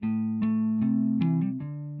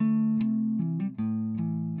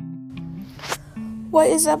What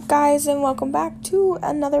is up, guys, and welcome back to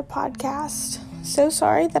another podcast. So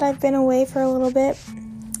sorry that I've been away for a little bit.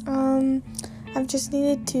 I've just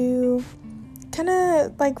needed to kind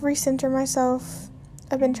of recenter myself.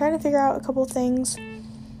 I've been trying to figure out a couple things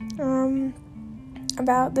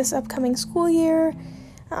about this upcoming school year,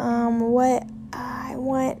 what I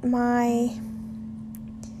want my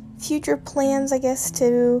future plans,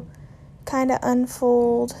 to kind of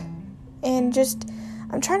unfold, and just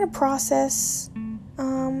I'm trying to process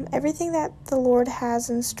everything that the Lord has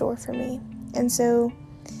in store for me. And so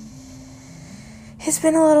it's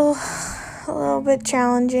been a little bit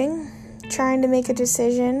challenging trying to make a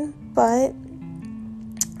decision, but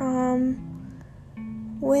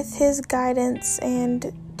with His guidance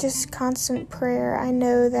and just constant prayer, I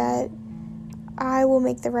know that I will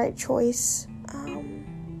make the right choice,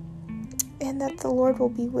 and that the Lord will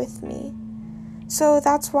be with me. So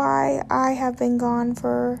that's why I have been gone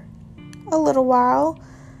for a little while,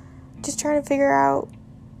 just trying to figure out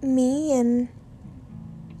me and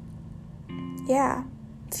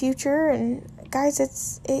future. And guys,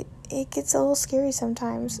 it gets a little scary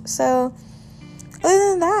sometimes. So other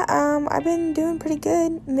than that, I've been doing pretty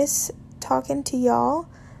good. Miss talking to y'all,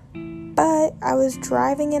 but I was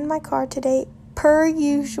driving in my car today, per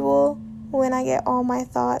usual, when I get all my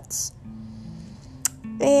thoughts.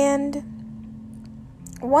 And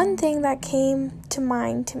one thing that came to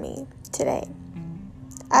mind to me today,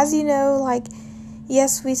 as you know,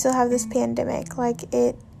 yes, we still have this pandemic,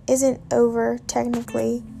 it isn't over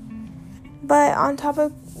technically, but on top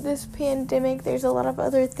of this pandemic, there's a lot of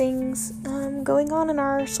other things going on in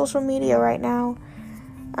our social media right now.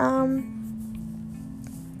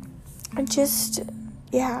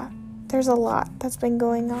 There's a lot that's been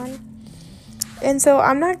going on. And so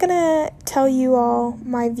I'm not going to tell you all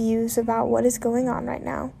my views about what is going on right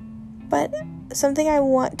now. But something I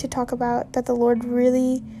want to talk about that the Lord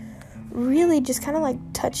really, really just kind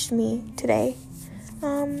of touched me today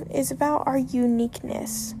is about our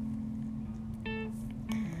uniqueness.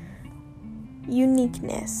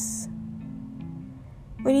 Uniqueness.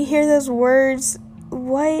 When you hear those words,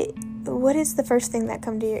 what is the first thing that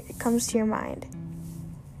comes to your mind?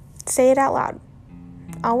 Say it out loud.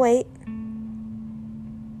 I'll wait.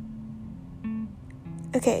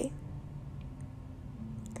 Okay.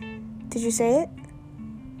 Did you say it?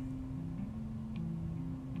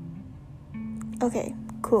 Okay,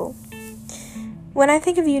 cool. When I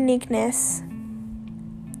think of uniqueness,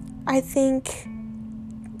 I think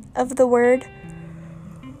of the word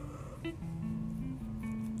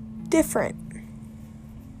different.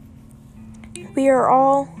 We are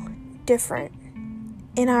all different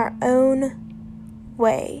in our own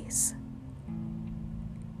ways.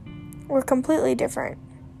 We're completely different.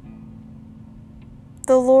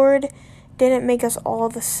 The Lord didn't make us all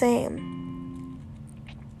the same.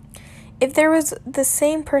 If there was the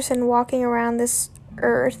same person walking around this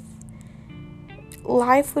earth,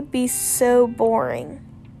 life would be so boring.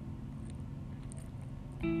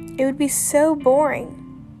 It would be so boring.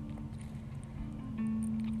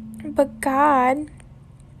 But God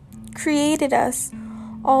created us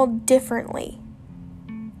all differently.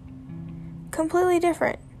 Completely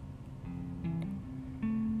different.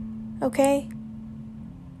 Okay?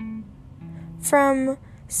 From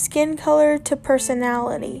skin color to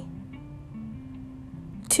personality,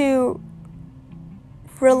 to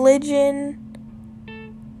religion,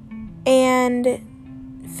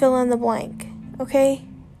 and fill in the blank, okay?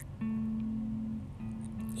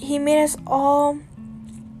 He made us all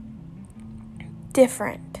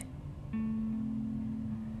different.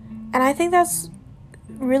 And I think that's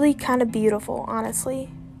really kind of beautiful,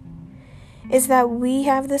 honestly, is that we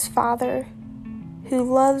have this Father who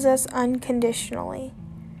loves us unconditionally,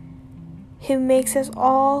 who makes us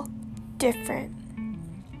all different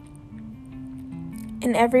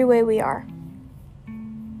in every way we are.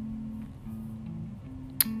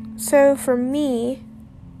 So for me,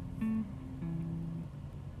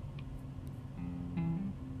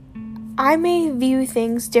 I may view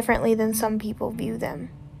things differently than some people view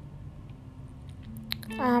them.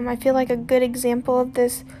 I feel like a good example of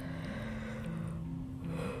this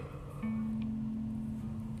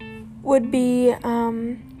would be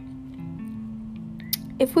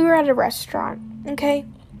if we were at a restaurant, okay?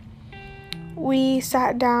 We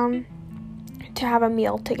sat down to have a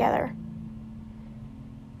meal together.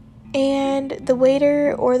 And the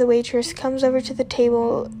waiter or the waitress comes over to the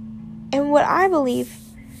table, and what I believe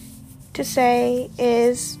to say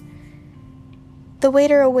is the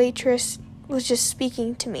waiter or waitress was just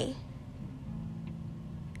speaking to me.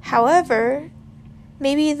 However,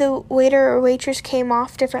 maybe the waiter or waitress came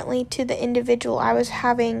off differently to the individual I was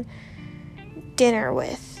having dinner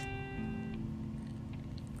with.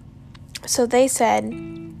 So they said,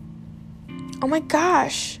 oh my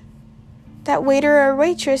gosh, that waiter or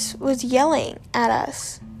waitress was yelling at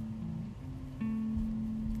us.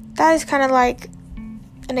 That is kind of like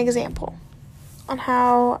an example on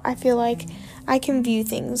how I feel like I can view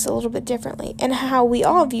things a little bit differently, and how we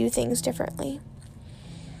all view things differently.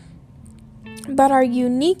 But our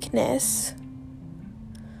uniqueness,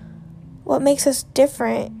 what makes us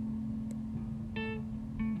different,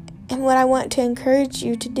 and what I want to encourage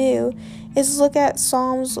you to do, is look at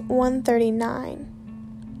Psalms 139.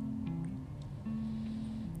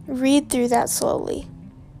 Read through that slowly.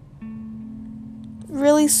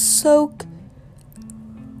 Really soak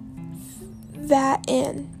that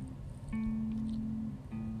in.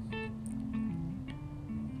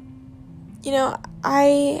 You know,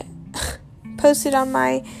 I posted on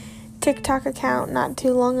my TikTok account not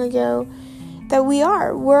too long ago that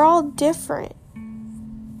we're all different.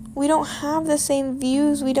 We don't have the same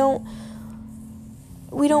views. We don't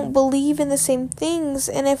believe in the same things.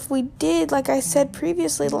 And if we did, like I said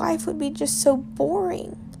previously, life would be just so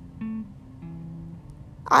boring.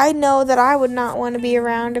 I know that I would not want to be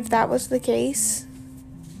around if that was the case.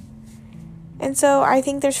 And so I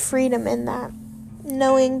think there's freedom in that,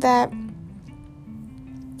 knowing that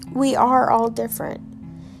we are all different,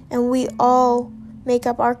 and we all make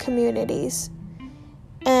up our communities,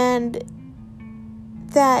 and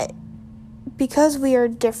that because we are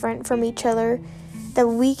different from each other, that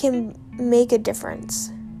we can make a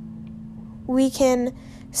difference. We can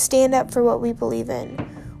stand up for what we believe in.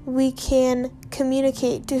 We can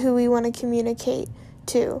communicate to who we want to communicate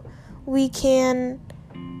to. We can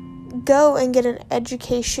go and get an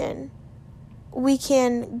education. We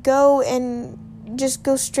can go and just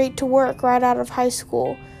go straight to work right out of high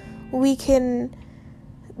school. We can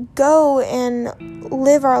go and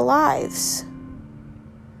live our lives.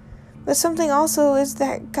 But something also is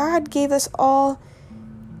that God gave us all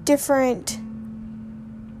different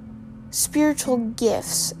spiritual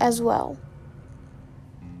gifts as well.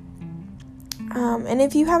 And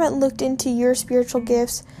if you haven't looked into your spiritual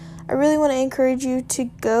gifts, I really want to encourage you to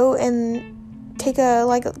go and take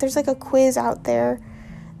there's a quiz out there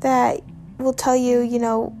that will tell you,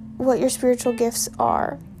 what your spiritual gifts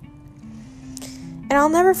are. And I'll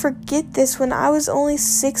never forget this. When I was only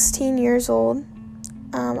 16 years old,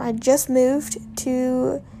 I just moved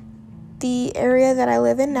to the area that I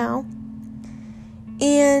live in now,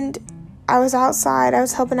 and I was outside. I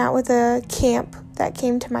was helping out with a camp that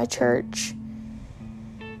came to my church,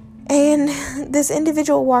 and this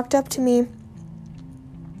individual walked up to me,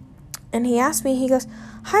 and he asked me, he goes,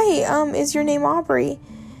 "Hi, is your name Aubrey?"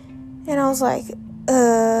 And I was like,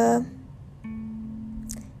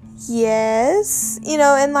 yes,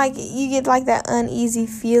 and you get that uneasy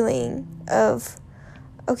feeling of,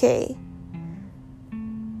 okay,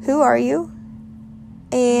 who are you?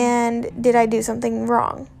 And did I do something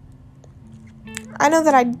wrong? I know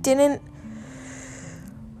that I didn't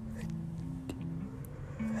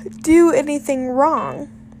do anything wrong,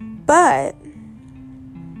 but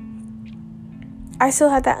I still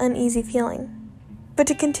had that uneasy feeling. But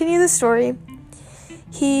to continue the story,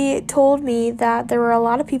 he told me that there were a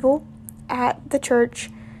lot of people at the church,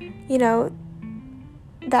 that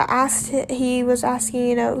he was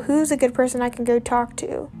asking, who's a good person I can go talk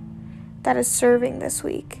to that is serving this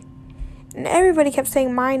week. And everybody kept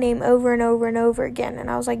saying my name over and over and over again. And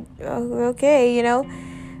I was like, oh, okay,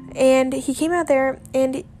 And he came out there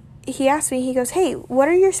and he asked me, he goes, "Hey, what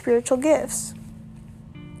are your spiritual gifts?"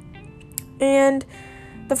 And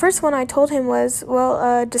the first one I told him was,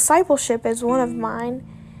 discipleship is one of mine.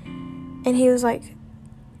 And he was like,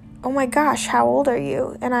 "Oh my gosh, how old are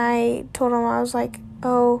you?" And I told him, I was like,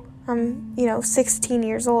 I'm 16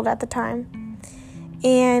 years old at the time.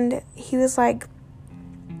 And he was like,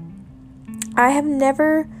 "I have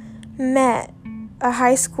never met a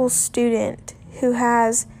high school student who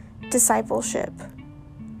has discipleship."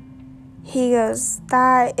 He goes,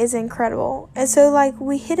 "That is incredible." And so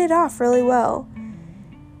we hit it off really well.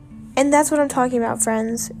 And that's what I'm talking about,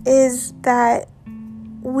 friends, is that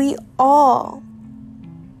we all,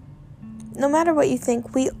 no matter what you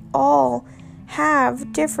think, we all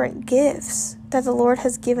have different gifts that the Lord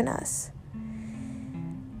has given us.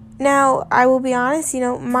 Now, I will be honest,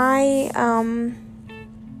 my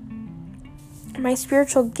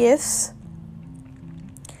spiritual gifts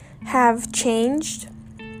have changed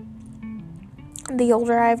the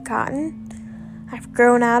older I've gotten. I've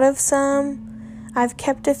grown out of some. I've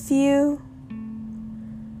kept a few.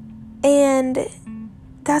 And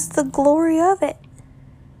that's the glory of it.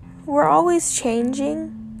 We're always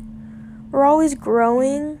changing. We're always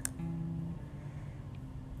growing.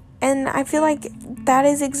 And I feel like that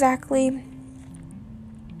is exactly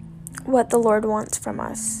what the Lord wants from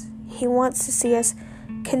us. He wants to see us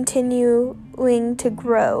continuing to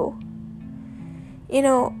grow. You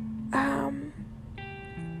know,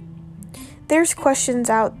 there's questions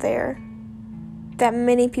out there that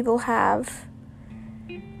many people have.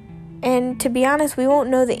 And to be honest, we won't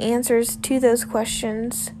know the answers to those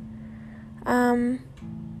questions until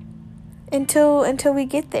we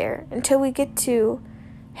get there, until we get to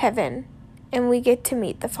heaven and we get to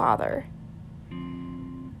meet the Father.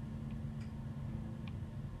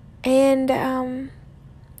 And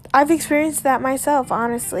I've experienced that myself,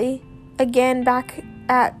 honestly. Again, back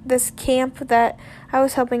at this camp that I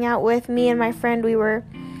was helping out with, me and my friend, we were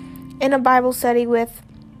in a Bible study with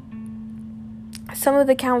some of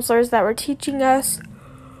the counselors that were teaching us.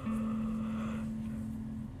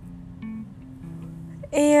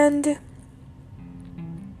 And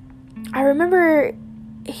I remember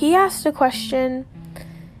he asked a question,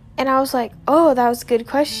 and I was like, oh, that was a good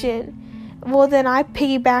question. Well, then I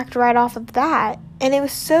piggybacked right off of that. And it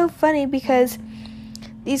was so funny because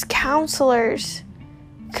these counselors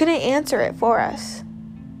couldn't answer it for us.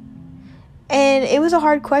 And it was a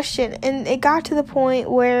hard question. And it got to the point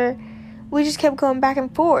where we just kept going back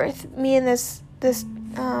and forth, me and this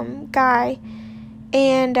guy.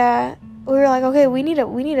 And we were like, okay, we need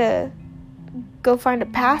to go find a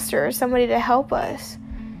pastor or somebody to help us.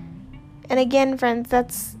 And again, friends,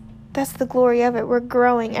 that's the glory of it. We're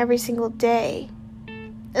growing every single day.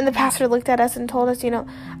 And the pastor looked at us and told us, I don't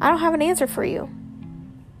have an answer for you.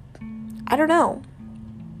 I don't know.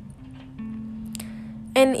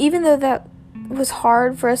 And even though that was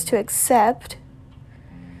hard for us to accept,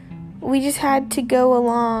 we just had to go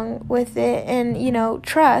along with it and,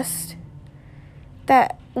 trust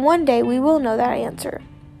that one day we will know that answer.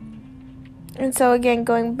 And so again,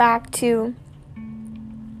 going back to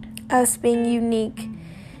us being unique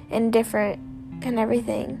and different and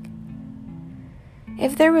everything.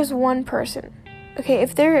 If there was one person, okay,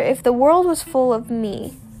 if the world was full of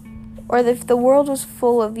me, or if the world was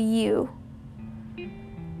full of you,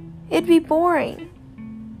 it'd be boring.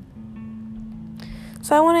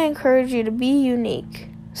 So I want to encourage you to be unique.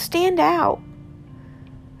 Stand out.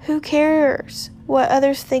 Who cares what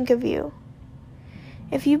others think of you?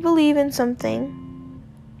 If you believe in something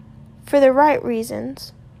for the right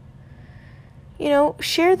reasons,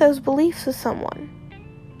 share those beliefs with someone.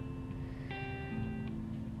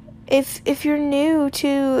 If you're new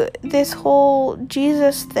to this whole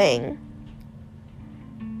Jesus thing,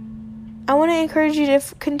 I want to encourage you to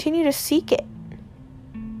continue to seek it.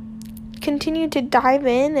 Continue to dive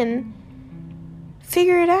in and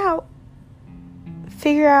figure it out.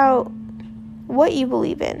 Figure out what you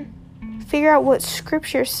believe in. Figure out what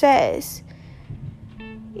Scripture says.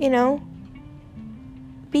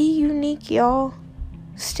 Be unique, y'all.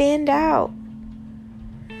 Stand out.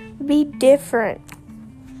 Be different.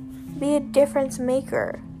 Be a difference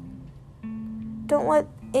maker. Don't let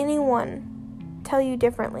anyone tell you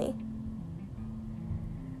differently.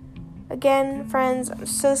 Again, friends, I'm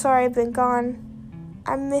so sorry I've been gone.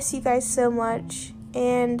 I miss you guys so much,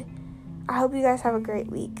 and I hope you guys have a great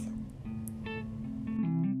week.